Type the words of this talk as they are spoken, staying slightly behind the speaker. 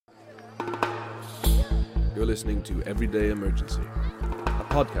You're listening to Everyday Emergency, a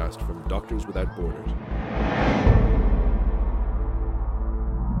podcast from Doctors Without Borders.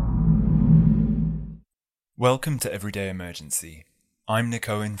 Welcome to Everyday Emergency. I'm Nick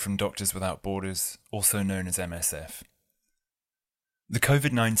Owen from Doctors Without Borders, also known as MSF. The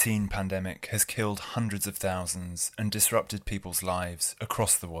COVID-19 pandemic has killed hundreds of thousands and disrupted people's lives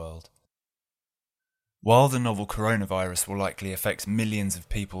across the world. While the novel coronavirus will likely affect millions of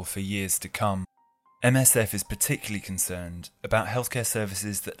people for years to come, MSF is particularly concerned about healthcare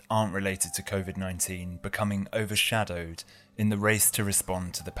services that aren't related to COVID-19 becoming overshadowed in the race to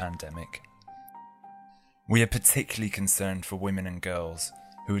respond to the pandemic. We are particularly concerned for women and girls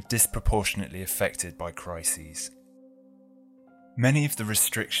who are disproportionately affected by crises. Many of the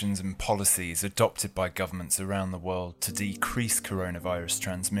restrictions and policies adopted by governments around the world to decrease coronavirus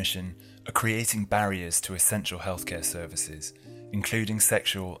transmission are creating barriers to essential healthcare services, including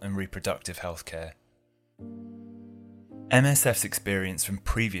sexual and reproductive healthcare. MSF's experience from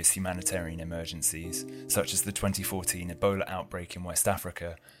previous humanitarian emergencies, such as the 2014 Ebola outbreak in West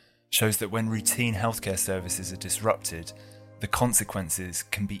Africa, shows that when routine healthcare services are disrupted, the consequences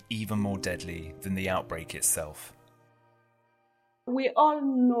can be even more deadly than the outbreak itself. We all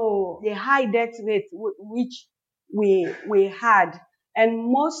know the high death rate which we had, and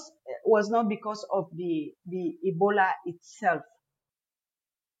most was not because of the Ebola itself.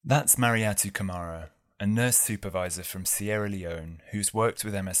 That's Mariatu Kamara, a nurse supervisor from Sierra Leone who's worked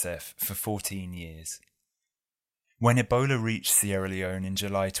with MSF for 14 years. When Ebola reached Sierra Leone in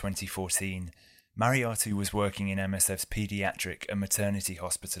July 2014, Mariatu was working in MSF's paediatric and maternity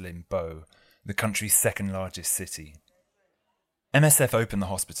hospital in Bo, the country's second largest city. MSF opened the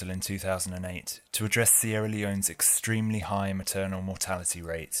hospital in 2008 to address Sierra Leone's extremely high maternal mortality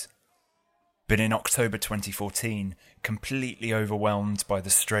rate. But in October 2014, completely overwhelmed by the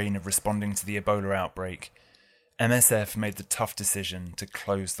strain of responding to the Ebola outbreak, MSF made the tough decision to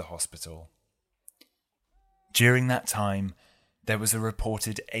close the hospital. During that time, there was a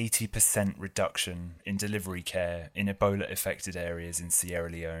reported 80% reduction in delivery care in Ebola-affected areas in Sierra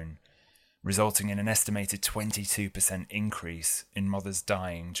Leone, resulting in an estimated 22% increase in mothers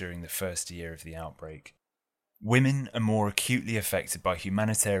dying during the first year of the outbreak. Women are more acutely affected by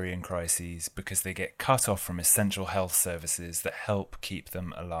humanitarian crises because they get cut off from essential health services that help keep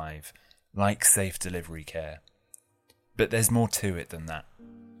them alive, like safe delivery care. But there's more to it than that.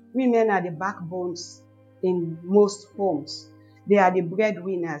 Women are the backbones in most homes. They are the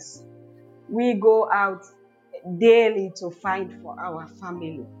breadwinners. We go out daily to find for our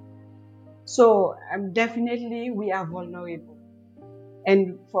family. So definitely we are vulnerable.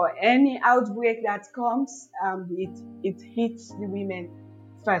 And for any outbreak that comes, it hits the women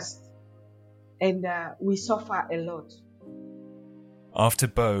first. And we suffer a lot. After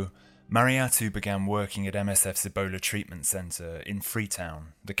Bo, Mariatu began working at MSF's Ebola Treatment Centre in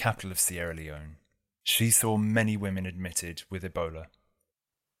Freetown, the capital of Sierra Leone. She saw many women admitted with Ebola.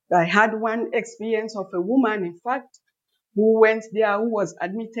 I had one experience of a woman, in fact, who went there, who was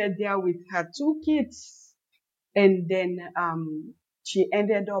admitted there with her 2 kids. And then she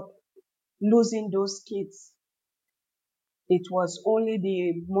ended up losing those kids. It was only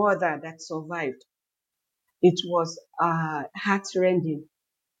the mother that survived. It was heart-rending.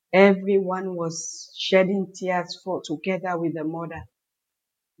 Everyone was shedding tears together with the mother.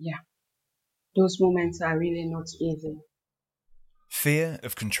 Yeah, those moments are really not easy. Fear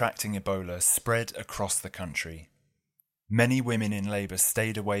of contracting Ebola spread across the country. Many women in labour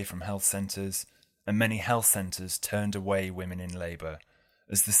stayed away from health centres, and many health centres turned away women in labour,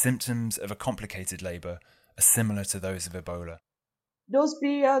 as the symptoms of a complicated labour are similar to those of Ebola. Those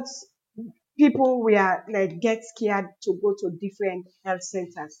periods, people were get scared to go to different health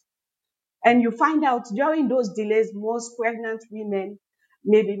centres. And you find out during those delays, most pregnant women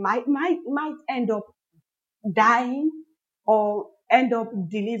maybe might end up dying or end up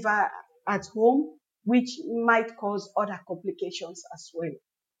deliver at home, which might cause other complications as well.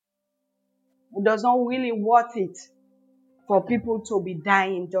 It does not really worth it for people to be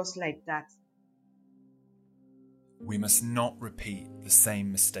dying just like that. We must not repeat the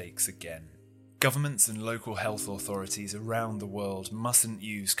same mistakes again. Governments and local health authorities around the world mustn't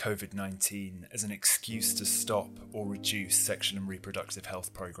use COVID-19 as an excuse to stop or reduce sexual and reproductive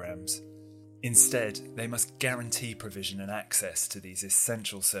health programs. Instead, they must guarantee provision and access to these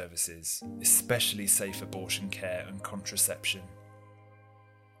essential services, especially safe abortion care and contraception.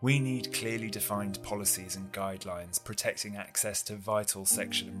 We need clearly defined policies and guidelines protecting access to vital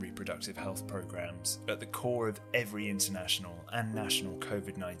sexual and reproductive health programs at the core of every international and national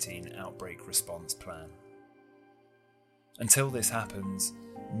COVID-19 outbreak response plan. Until this happens,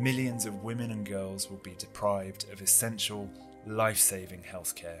 millions of women and girls will be deprived of essential, life-saving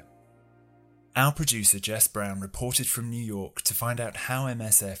healthcare. Our producer Jess Brown reported from New York to find out how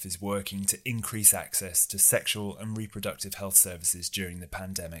MSF is working to increase access to sexual and reproductive health services during the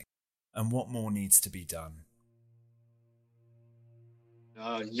pandemic, and what more needs to be done.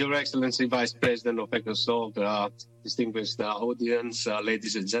 Your Excellency, Vice President of ECOSOC, distinguished audience,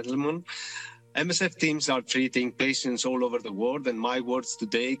 ladies and gentlemen, MSF teams are treating patients all over the world, and my words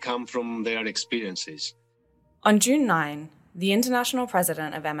today come from their experiences. On June 9, the international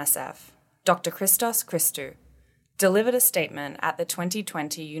president of MSF, Dr. Christos Christou, delivered a statement at the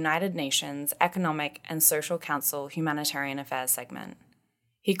 2020 United Nations Economic and Social Council Humanitarian Affairs segment.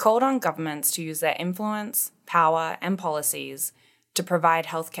 He called on governments to use their influence, power, and policies to provide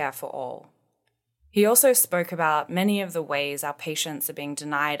healthcare for all. He also spoke about many of the ways our patients are being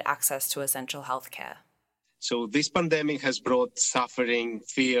denied access to essential healthcare. So this pandemic has brought suffering,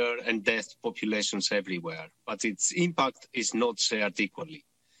 fear, and death to populations everywhere, but its impact is not shared equally.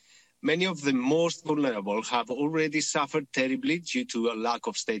 Many of the most vulnerable have already suffered terribly due to a lack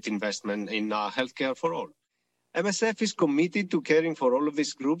of state investment in healthcare for all. MSF is committed to caring for all of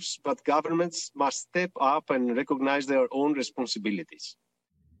these groups, but governments must step up and recognize their own responsibilities.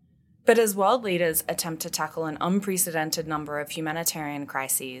 But as world leaders attempt to tackle an unprecedented number of humanitarian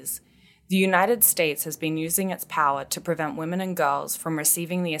crises, the United States has been using its power to prevent women and girls from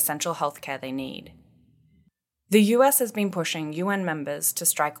receiving the essential healthcare they need. The US has been pushing UN members to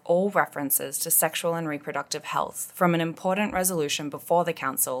strike all references to sexual and reproductive health from an important resolution before the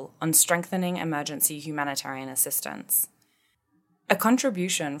Council on strengthening emergency humanitarian assistance. A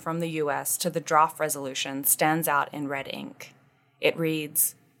contribution from the US to the draft resolution stands out in red ink. It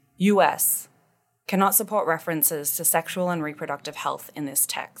reads, US cannot support references to sexual and reproductive health in this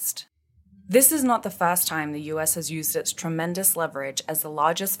text. This is not the first time the US has used its tremendous leverage as the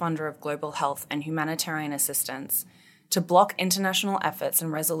largest funder of global health and humanitarian assistance to block international efforts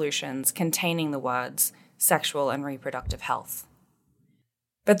and resolutions containing the words sexual and reproductive health.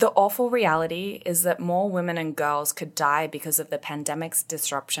 But the awful reality is that more women and girls could die because of the pandemic's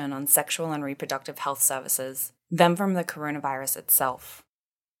disruption on sexual and reproductive health services than from the coronavirus itself.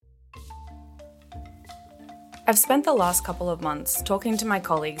 I've spent the last couple of months talking to my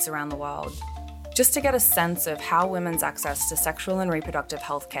colleagues around the world, just to get a sense of how women's access to sexual and reproductive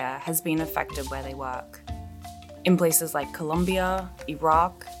health care has been affected where they work. In places like Colombia,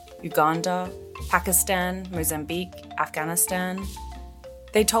 Iraq, Uganda, Pakistan, Mozambique, Afghanistan,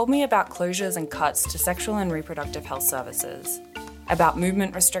 they told me about closures and cuts to sexual and reproductive health services, about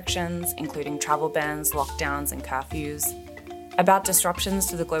movement restrictions, including travel bans, lockdowns, and curfews, about disruptions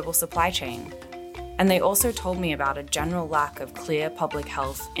to the global supply chain, and they also told me about a general lack of clear public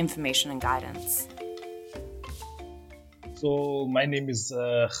health information and guidance. So my name is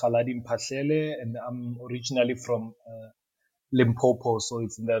Khaladi Mphahlele, and I'm originally from Limpopo, so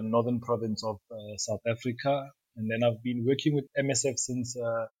it's in the northern province of South Africa. And then I've been working with MSF since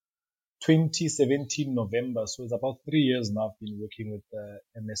 2017 November, so it's about 3 years now I've been working with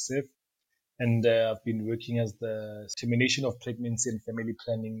MSF. And I've been working as the termination of pregnancy and family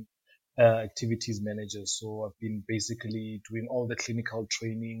planning activities manager. So I've been basically doing all the clinical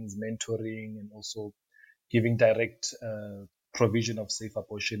trainings, mentoring, and also giving direct provision of safe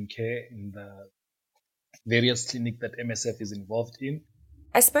abortion care in the various clinics that MSF is involved in.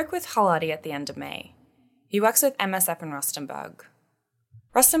 I spoke with Khaladi at the end of May. He works with MSF in Rustenburg.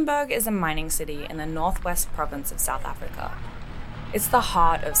 Rustenburg is a mining city in the northwest province of South Africa. It's the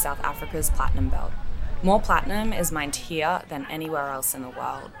heart of South Africa's platinum belt. More platinum is mined here than anywhere else in the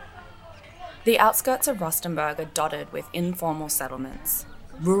world. The outskirts of Rustenburg are dotted with informal settlements,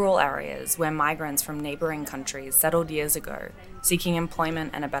 rural areas where migrants from neighbouring countries settled years ago, seeking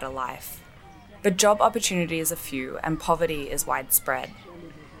employment and a better life. But job opportunities are few and poverty is widespread.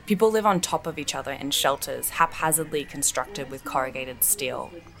 People live on top of each other in shelters haphazardly constructed with corrugated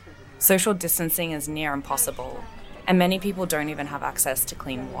steel. Social distancing is near impossible, and many people don't even have access to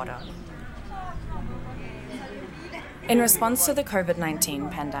clean water. In response to the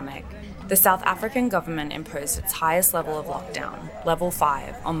COVID-19 pandemic, the South African government imposed its highest level of lockdown, level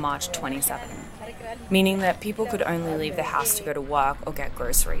 5, on March 27, meaning that people could only leave the house to go to work or get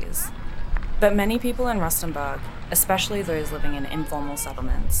groceries. But many people in Rustenburg, especially those living in informal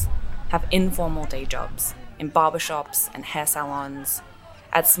settlements, have informal day jobs in barbershops and hair salons,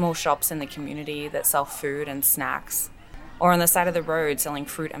 at small shops in the community that sell food and snacks, or on the side of the road selling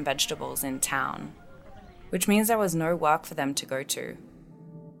fruit and vegetables in town, which means there was no work for them to go to.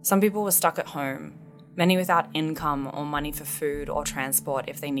 Some people were stuck at home, many without income or money for food or transport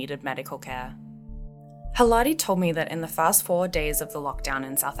if they needed medical care. Haladi told me that in the first 4 days of the lockdown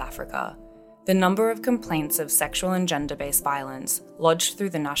in South Africa, the number of complaints of sexual and gender-based violence lodged through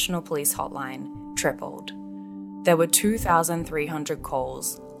the National Police Hotline tripled. There were 2,300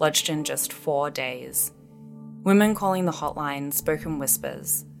 calls lodged in just 4 days. Women calling the hotline spoke in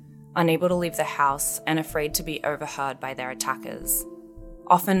whispers, unable to leave the house and afraid to be overheard by their attackers,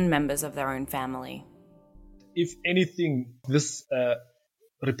 often members of their own family. If anything, this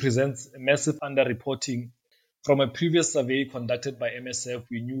represents a massive underreporting. From a previous survey conducted by MSF,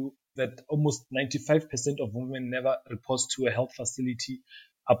 we knew that almost 95% of women never report to a health facility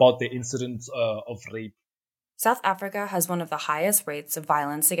about the incidents of rape. South Africa has one of the highest rates of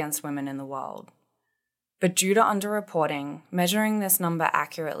violence against women in the world. But due to underreporting, measuring this number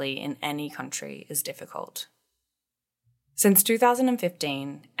accurately in any country is difficult. Since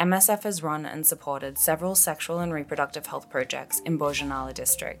 2015, MSF has run and supported several sexual and reproductive health projects in Bozjanala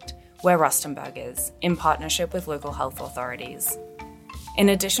district, where Rustenburg is, in partnership with local health authorities. In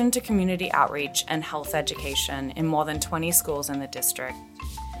addition to community outreach and health education in more than 20 schools in the district,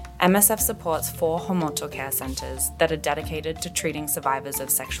 MSF supports 4 Homoto care centres that are dedicated to treating survivors of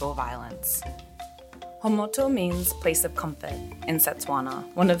sexual violence. Homoto means place of comfort in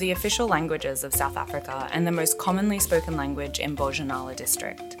Setswana, one of the official languages of South Africa and the most commonly spoken language in Bozjanala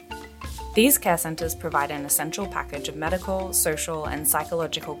district. These care centres provide an essential package of medical, social and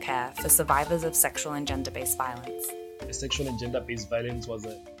psychological care for survivors of sexual and gender-based violence. Sexual and gender-based violence was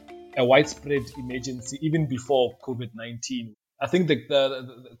a widespread emergency even before COVID-19. I think that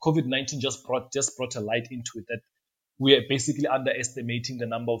the COVID-19 just brought a light into it, that we are basically underestimating the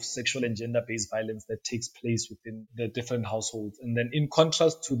number of sexual and gender-based violence that takes place within the different households. And then in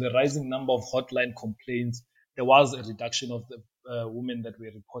contrast to the rising number of hotline complaints, there was a reduction of the women that were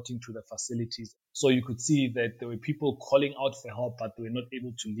reporting to the facilities. So you could see that there were people calling out for help, but they were not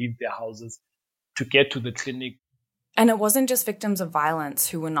able to leave their houses to get to the clinic. And it wasn't just victims of violence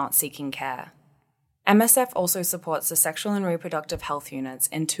who were not seeking care. MSF also supports the sexual and reproductive health units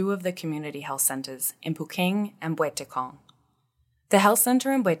in 2 of the community health centres in Puking and Boetekong. The health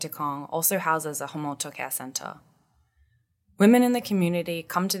centre in Boetekong also houses a Homoto care centre. Women in the community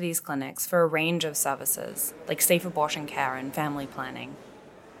come to these clinics for a range of services, like safe abortion care and family planning.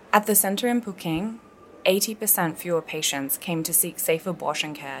 At the centre in Puking, 80% fewer patients came to seek safe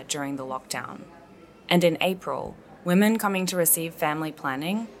abortion care during the lockdown. And in April, women coming to receive family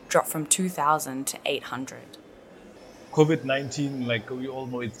planning dropped from 2,000 to 800. COVID-19, like we all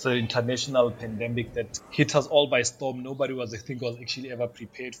know, it's an international pandemic that hit us all by storm. Nobody was actually ever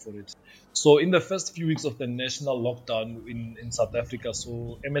prepared for it. So in the first few weeks of the national lockdown in South Africa,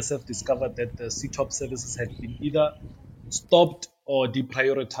 so MSF discovered that the CTOP services had been either stopped or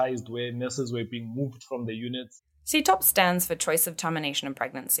deprioritized, where nurses were being moved from the units. CTOP stands for Choice of Termination of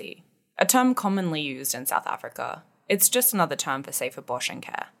Pregnancy, a term commonly used in South Africa. It's just another term for safe abortion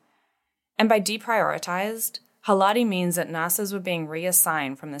care. And by deprioritized, Haladi means that nurses were being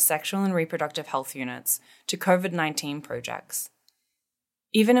reassigned from the sexual and reproductive health units to COVID-19 projects.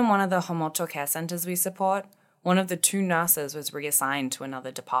 Even in one of the Homoto care centres we support, one of the 2 nurses was reassigned to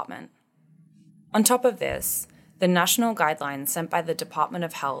another department. On top of this, the national guidelines sent by the Department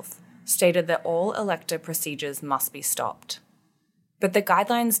of Health stated that all elective procedures must be stopped. But the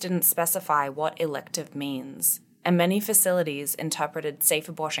guidelines didn't specify what elective means, and many facilities interpreted safe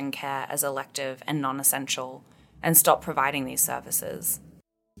abortion care as elective and non-essential and stopped providing these services.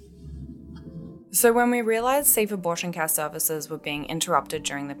 So when we realized safe abortion care services were being interrupted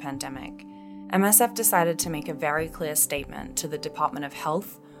during the pandemic, MSF decided to make a very clear statement to the Department of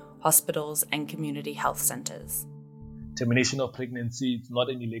Health, hospitals, and community health centres. Termination of pregnancy is not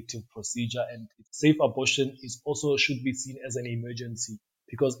an elective procedure, and safe abortion should be seen as an emergency,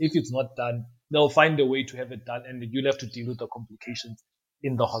 because if it's not done, they'll find a way to have it done, and you'll have to deal with the complications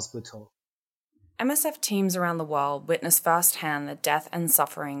in the hospital. MSF teams around the world witness firsthand the death and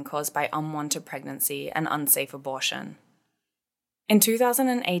suffering caused by unwanted pregnancy and unsafe abortion. In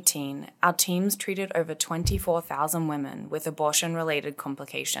 2018, our teams treated over 24,000 women with abortion-related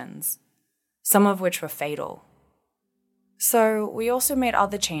complications, some of which were fatal. So we also made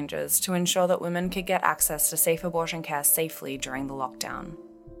other changes to ensure that women could get access to safe abortion care safely during the lockdown.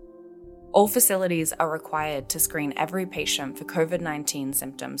 All facilities are required to screen every patient for COVID-19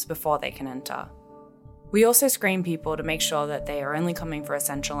 symptoms before they can enter. We also screen people to make sure that they are only coming for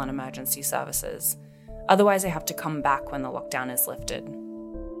essential and emergency services. Otherwise, they have to come back when the lockdown is lifted.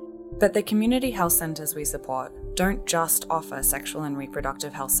 But the community health centres we support don't just offer sexual and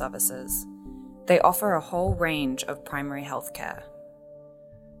reproductive health services. They offer a whole range of primary health care.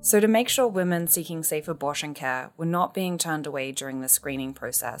 So to make sure women seeking safe abortion care were not being turned away during the screening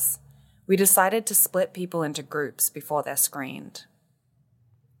process, we decided to split people into groups before they're screened.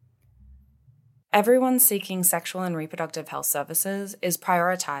 Everyone seeking sexual and reproductive health services is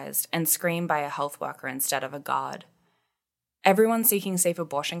prioritized and screened by a health worker instead of a guard. Everyone seeking safe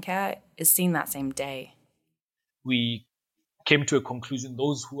abortion care is seen that same day. We came to a conclusion: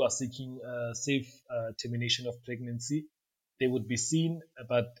 those who are seeking safe termination of pregnancy, they would be seen,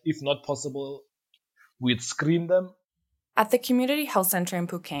 but if not possible, we'd screen them. At the Community Health Centre in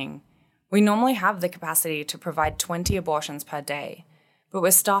Peking, we normally have the capacity to provide 20 abortions per day, but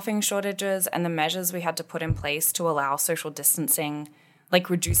with staffing shortages and the measures we had to put in place to allow social distancing, like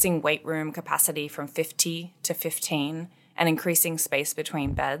reducing wait room capacity from 50 to 15 and increasing space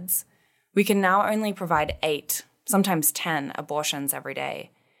between beds, we can now only provide 8, sometimes 10 abortions every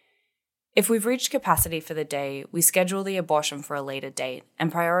day. If we've reached capacity for the day, we schedule the abortion for a later date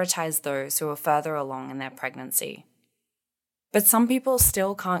and prioritize those who are further along in their pregnancy. But some people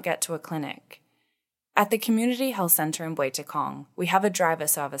still can't get to a clinic. At the Community Health Centre in Buitekong, we have a driver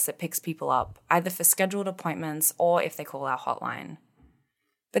service that picks people up, either for scheduled appointments or if they call our hotline.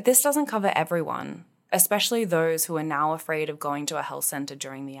 But this doesn't cover everyone, especially those who are now afraid of going to a health centre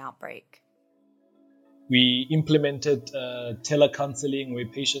during the outbreak. We implemented telecounseling where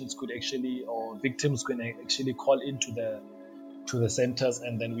patients could actually, or victims could actually call into the centers,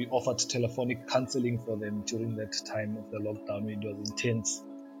 and then we offered telephonic counseling for them during that time of the lockdown when it was intense.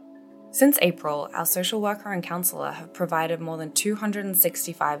 Since April, our social worker and counsellor have provided more than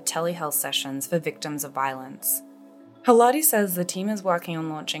 265 telehealth sessions for victims of violence. Haladi says the team is working on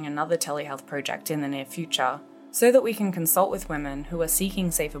launching another telehealth project in the near future so that we can consult with women who are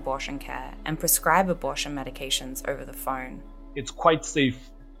seeking safe abortion care and prescribe abortion medications over the phone. It's quite safe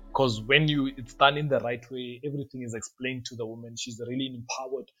because when it's done in the right way, everything is explained to the woman. She's really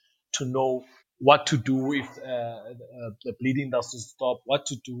empowered to know what to do if the bleeding doesn't stop, what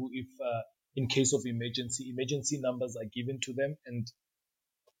to do if in case of emergency numbers are given to them, and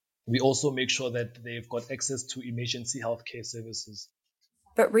we also make sure that they've got access to emergency healthcare services.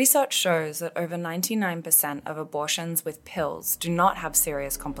 But research shows that over 99% of abortions with pills do not have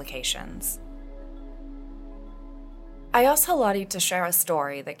serious complications. I asked Haladi to share a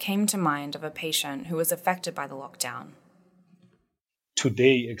story that came to mind of a patient who was affected by the lockdown.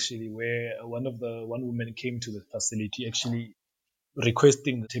 Today, actually, where one woman came to the facility actually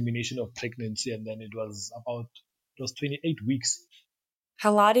requesting the termination of pregnancy, and then it was 28 weeks.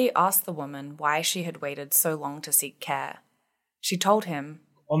 Haladi asked the woman why she had waited so long to seek care. She told him,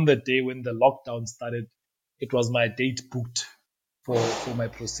 on the day when the lockdown started, it was my date booked for my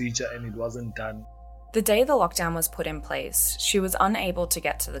procedure and it wasn't done. The day the lockdown was put in place, she was unable to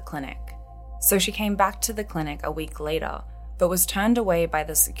get to the clinic. So she came back to the clinic a week later, but was turned away by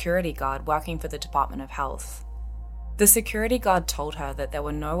the security guard working for the Department of Health. The security guard told her that there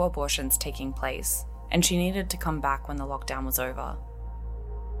were no abortions taking place, and she needed to come back when the lockdown was over.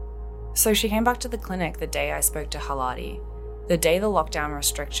 So she came back to the clinic the day I spoke to Haladi, the day the lockdown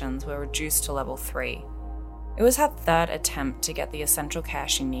restrictions were reduced to level 3. It was her third attempt to get the essential care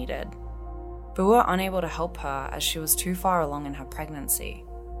she needed, but we were unable to help her as she was too far along in her pregnancy.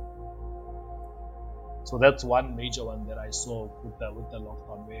 So that's one major one that I saw with the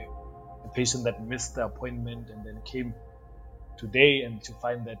lockdown, where a patient that missed the appointment and then came today, and to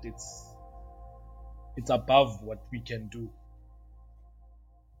find that it's above what we can do.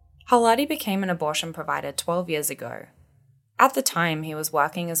 Haladi became an abortion provider 12 years ago. At the time, he was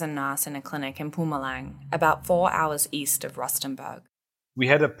working as a nurse in a clinic in Mpumalanga, about 4 hours east of Rustenburg. We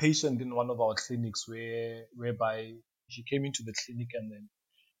had a patient in one of our clinics whereby she came into the clinic and then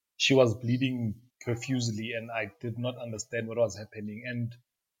she was bleeding profusely, and I did not understand what was happening. And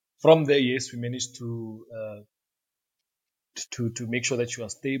from there, yes, we managed to make sure that she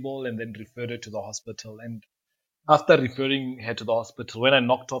was stable, and then referred her to the hospital. And after referring her to the hospital, when I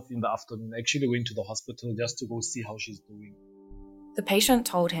knocked off in the afternoon, I actually went to the hospital just to go see how she's doing. The patient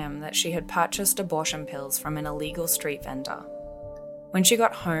told him that she had purchased abortion pills from an illegal street vendor. When she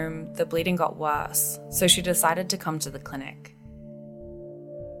got home, the bleeding got worse, so she decided to come to the clinic.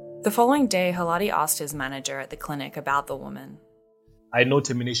 The following day, Haladi asked his manager at the clinic about the woman. I know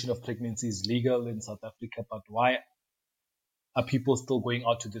termination of pregnancy is legal in South Africa, but why are people still going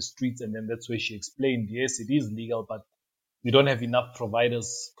out to the streets? And then that's where she explained, yes, it is legal, but we don't have enough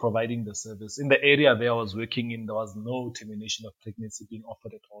providers providing the service. In the area there I was working in, there was no termination of pregnancy being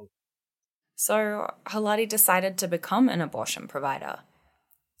offered at all. So Haladi decided to become an abortion provider.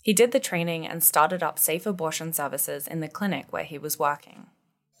 He did the training and started up safe abortion services in the clinic where he was working.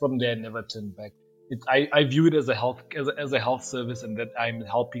 From there, I never turned back. I view it as a health service, and that I'm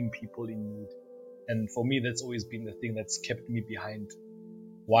helping people in need. And for me, that's always been the thing that's kept me behind.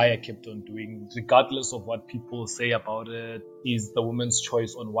 why I kept on doing, regardless of what people say about it, is the woman's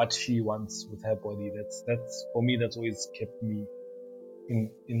choice on what she wants with her body. That's for me, that's always kept me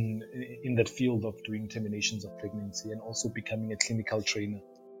in that field of doing terminations of pregnancy and also becoming a clinical trainer.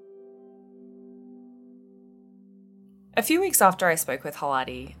 A few weeks after I spoke with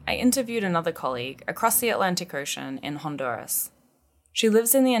Haladi, I interviewed another colleague across the Atlantic Ocean in Honduras. She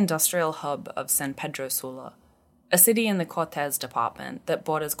lives in the industrial hub of San Pedro Sula, a city in the Cortés department that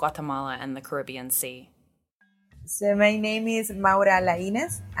borders Guatemala and the Caribbean Sea. So my name is Maura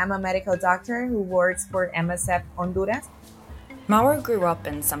Lainez. I'm a medical doctor who works for MSF Honduras. Maura grew up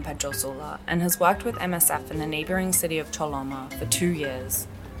in San Pedro Sula and has worked with MSF in the neighboring city of Choloma for 2 years.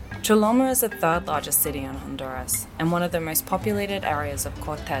 Choloma is the third largest city in Honduras and one of the most populated areas of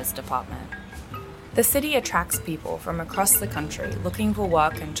Cortés department. The city attracts people from across the country looking for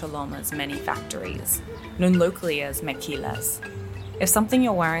work in Choloma's many factories, known locally as maquilas. If something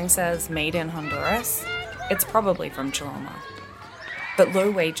you're wearing says made in Honduras, it's probably from Choloma. But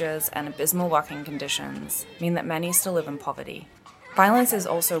low wages and abysmal working conditions mean that many still live in poverty. Violence is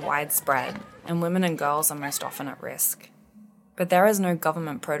also widespread, and women and girls are most often at risk. But there is no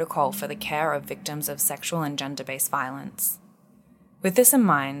government protocol for the care of victims of sexual and gender-based violence. With this in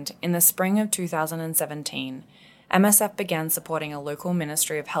mind, in the spring of 2017, MSF began supporting a local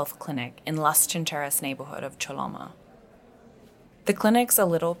Ministry of Health clinic in Las Chincheras neighborhood of Choloma. The clinic's a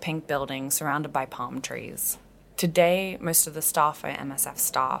little pink building surrounded by palm trees. Today, most of the staff are MSF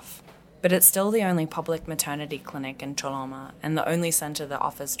staff, but it's still the only public maternity clinic in Choloma and the only center that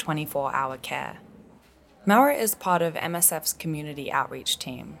offers 24-hour care. Maura is part of MSF's community outreach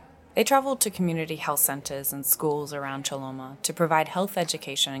team. They travel to community health centers and schools around Choloma to provide health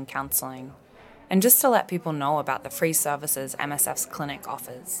education and counseling, and just to let people know about the free services MSF's clinic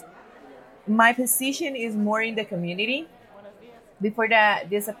offers. My position is more in the community. Before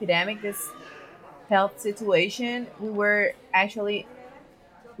this epidemic, this health situation, we were actually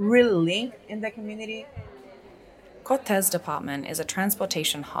really linked in the community. Cortés Department is a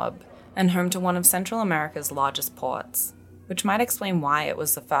transportation hub and home to one of Central America's largest ports, which might explain why it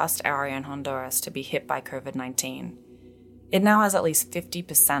was the first area in Honduras to be hit by COVID-19. It now has at least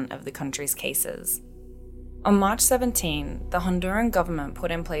 50% of the country's cases. On March 17, the Honduran government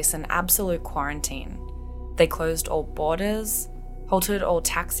put in place an absolute quarantine. They closed all borders, halted all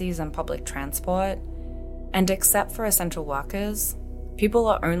taxis and public transport, and except for essential workers, people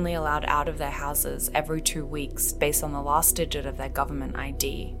are only allowed out of their houses every 2 weeks based on the last digit of their government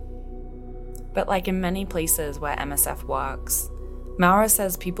ID. But like in many places where MSF works, Maura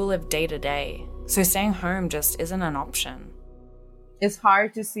says people live day to day, so staying home just isn't an option. It's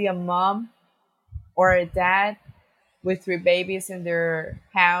hard to see a mom or a dad with 3 babies in their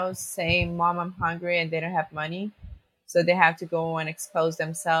house saying, "Mom, I'm hungry," and they don't have money. So they have to go and expose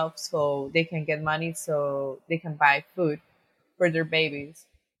themselves so they can get money so they can buy food for their babies.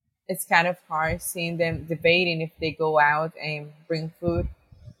 It's kind of hard seeing them debating if they go out and bring food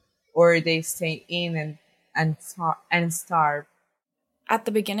or they stay in and starve. At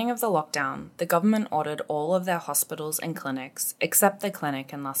the beginning of the lockdown, the government ordered all of their hospitals and clinics, except the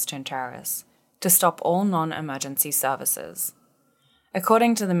clinic in Las Chincheras, to stop all non-emergency services.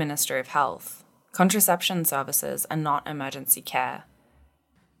 According to the Ministry of Health, contraception services are not emergency care.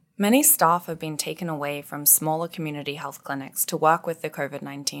 Many staff have been taken away from smaller community health clinics to work with the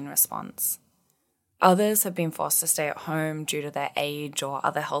COVID-19 response. Others have been forced to stay at home due to their age or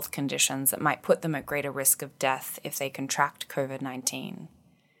other health conditions that might put them at greater risk of death if they contract COVID-19.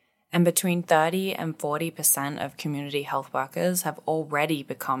 And between 30 and 40% of community health workers have already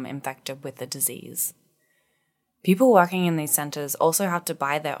become infected with the disease. People working in these centers also have to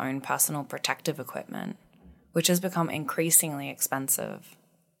buy their own personal protective equipment, which has become increasingly expensive.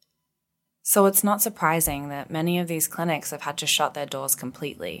 So it's not surprising that many of these clinics have had to shut their doors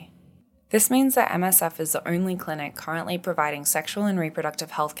completely. This means that MSF is the only clinic currently providing sexual and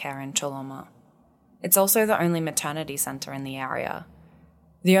reproductive health care in Choloma. It's also the only maternity center in the area.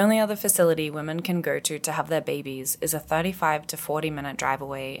 The only other facility women can go to have their babies is a 35 to 40-minute drive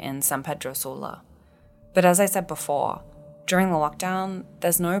away in San Pedro Sula. But as I said before, during the lockdown,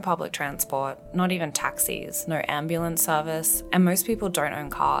 there's no public transport, not even taxis, no ambulance service, and most people don't own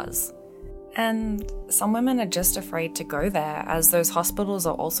cars. And some women are just afraid to go there, as those hospitals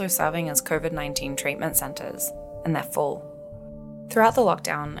are also serving as COVID-19 treatment centers, and they're full. Throughout the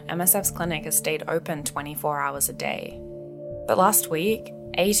lockdown, MSF's clinic has stayed open 24 hours a day. But last week,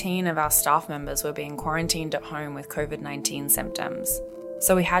 18 of our staff members were being quarantined at home with COVID-19 symptoms,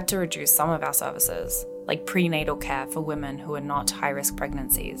 so we had to reduce some of our services, like prenatal care for women who are not high-risk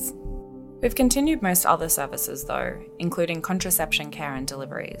pregnancies. We've continued most other services though, including contraception care and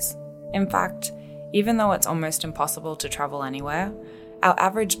deliveries. In fact, even though it's almost impossible to travel anywhere, our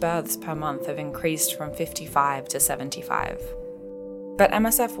average births per month have increased from 55 to 75. But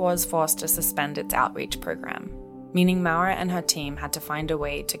MSF was forced to suspend its outreach program, meaning Maura and her team had to find a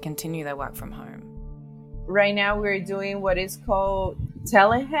way to continue their work from home. Right now we're doing what is called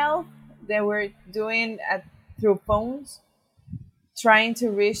telehealth that we're doing through phones, trying to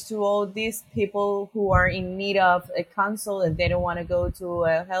reach to all these people who are in need of a consult and they don't want to go to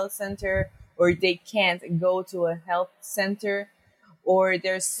a health center, or they can't go to a health center, or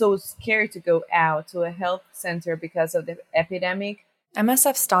they're so scared to go out to a health center because of the epidemic.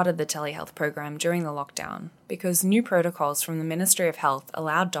 MSF started the telehealth program during the lockdown because new protocols from the Ministry of Health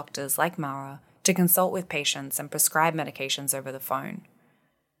allowed doctors like Maura to consult with patients and prescribe medications over the phone.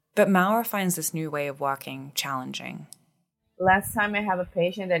 But Maura finds this new way of working challenging. Last time I have a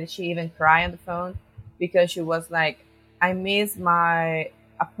patient that she even cried on the phone because she was like, I missed my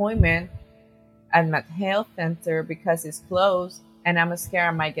appointment at my health center because it's closed and I'm scared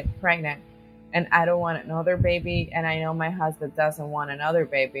I might get pregnant. And I don't want another baby, and I know my husband doesn't want another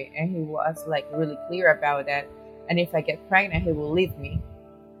baby. And he was like really clear about that. And if I get pregnant, he will leave me.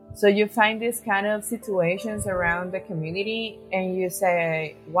 So you find these kind of situations around the community and you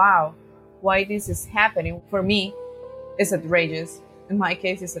say, wow, why this is happening? For me, it's outrageous. In my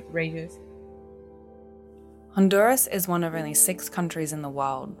case, it's outrageous. Honduras is one of only 6 countries in the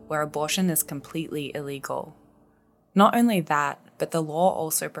world where abortion is completely illegal. Not only that, but the law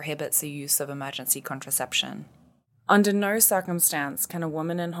also prohibits the use of emergency contraception. Under no circumstance can a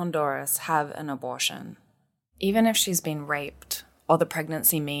woman in Honduras have an abortion. Even if she's been raped, or the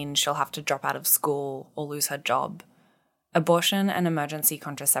pregnancy means she'll have to drop out of school or lose her job, abortion and emergency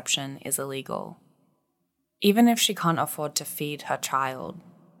contraception is illegal. Even if she can't afford to feed her child,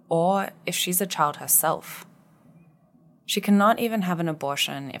 or if she's a child herself. She cannot even have an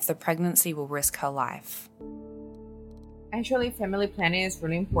abortion if the pregnancy will risk her life. Actually, family planning is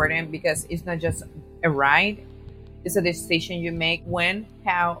really important because it's not just a right, it's a decision you make when,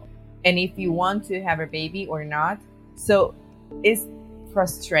 how, and if you want to have a baby or not. So it's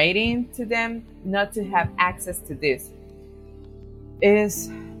frustrating to them not to have access to this. It's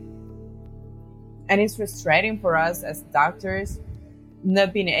frustrating for us as doctors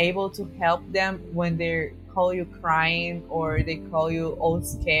not being able to help them when they call you crying or they call you all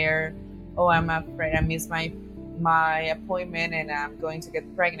scared. Oh, I'm afraid I missed my appointment and I'm going to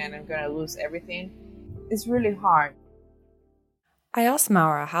get pregnant. I'm going to lose everything. It's really hard. I asked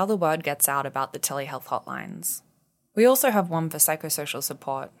Maura how the word gets out about the telehealth hotlines. We also have one for psychosocial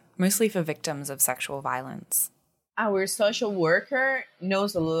support, mostly for victims of sexual violence. Our social worker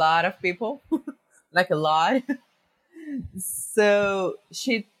knows a lot of people, like a lot. So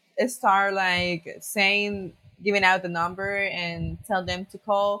she started giving out the number and tell them to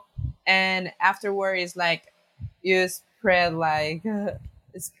call. And afterward, it's like, you spread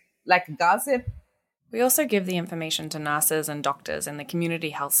it's like gossip. We also give the information to nurses and doctors in the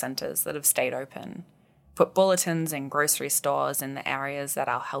community health centres that have stayed open, put bulletins in grocery stores in the areas that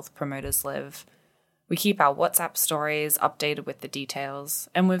our health promoters live. We keep our WhatsApp stories updated with the details,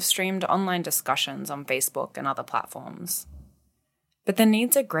 and we've streamed online discussions on Facebook and other platforms. But the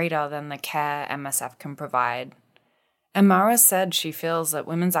needs are greater than the care MSF can provide. And Maura said she feels that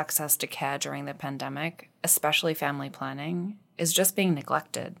women's access to care during the pandemic, especially family planning, is just being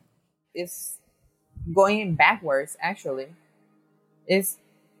neglected. It's going backwards, actually. It's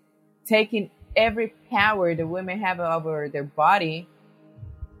taking every power the women have over their body,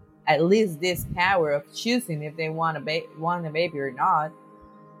 at least this power of choosing if they want a baby or not,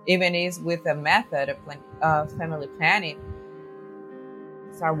 even is with a method of family planning.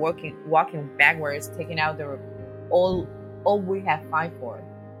 Start walking backwards, taking out all we have fight for.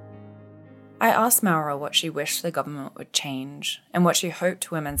 I asked Maura what she wished the government would change and what she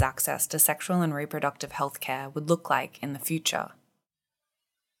hoped women's access to sexual and reproductive health care would look like in the future.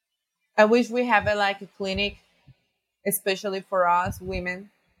 I wish we have a clinic, especially for us women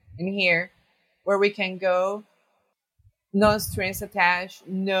in here, where we can go, no strings attached,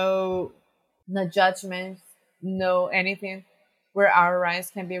 no judgments, no anything, where our rights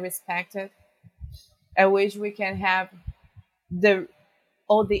can be respected. I wish we can have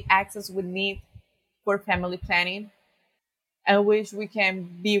all the access we need for family planning. I wish we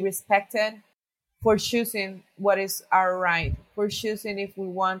can be respected for choosing what is our right, for choosing if we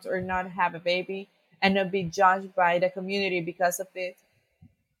want or not have a baby, and not be judged by the community because of it,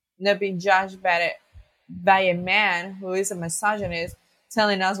 not being judged by a man who is a misogynist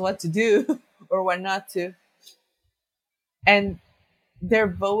telling us what to do or what not to. And they're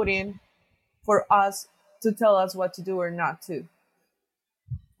voting for us to tell us what to do or not to.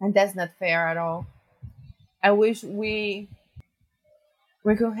 And that's not fair at all. I wish we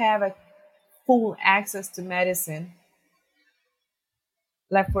could have a full access to medicine,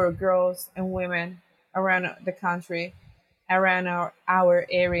 like for girls and women around the country, around our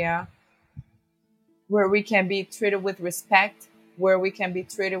area, where we can be treated with respect, where we can be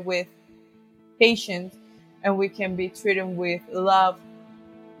treated with patience, and we can be treated with love,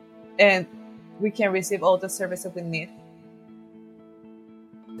 and we can receive all the services we need.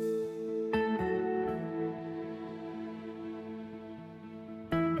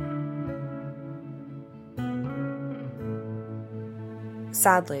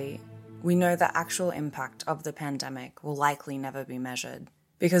 Sadly, we know the actual impact of the pandemic will likely never be measured,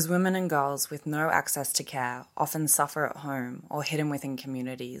 because women and girls with no access to care often suffer at home or hidden within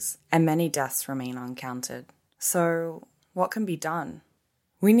communities, and many deaths remain uncounted. So, what can be done?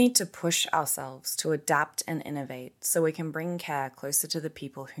 We need to push ourselves to adapt and innovate so we can bring care closer to the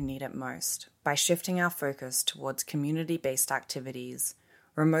people who need it most by shifting our focus towards community-based activities,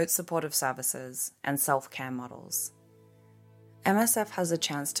 remote supportive services, and self-care models. MSF has a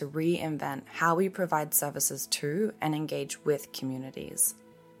chance to reinvent how we provide services to and engage with communities.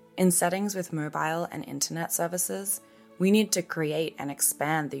 In settings with mobile and internet services, we need to create and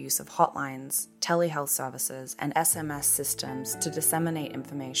expand the use of hotlines, telehealth services, and SMS systems to disseminate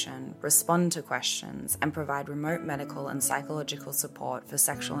information, respond to questions, and provide remote medical and psychological support for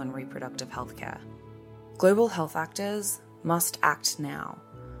sexual and reproductive health care. Global health actors must act now,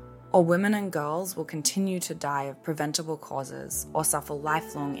 or women and girls will continue to die of preventable causes or suffer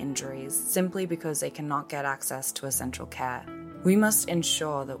lifelong injuries simply because they cannot get access to essential care. We must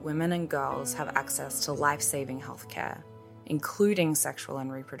ensure that women and girls have access to life-saving healthcare, including sexual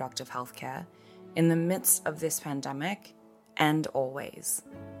and reproductive healthcare, in the midst of this pandemic and always.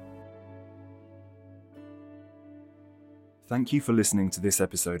 Thank you for listening to this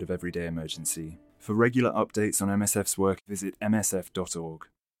episode of Everyday Emergency. For regular updates on MSF's work, visit msf.org.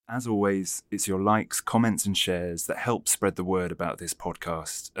 As always, it's your likes, comments and shares that help spread the word about this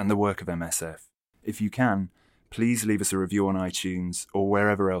podcast and the work of MSF. If you can, please leave us a review on iTunes or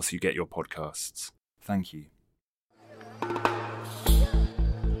wherever else you get your podcasts. Thank you.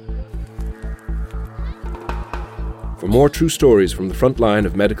 For more true stories from the front line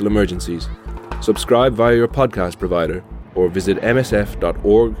of medical emergencies, subscribe via your podcast provider or visit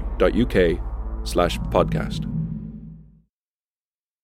msf.org.uk/podcast.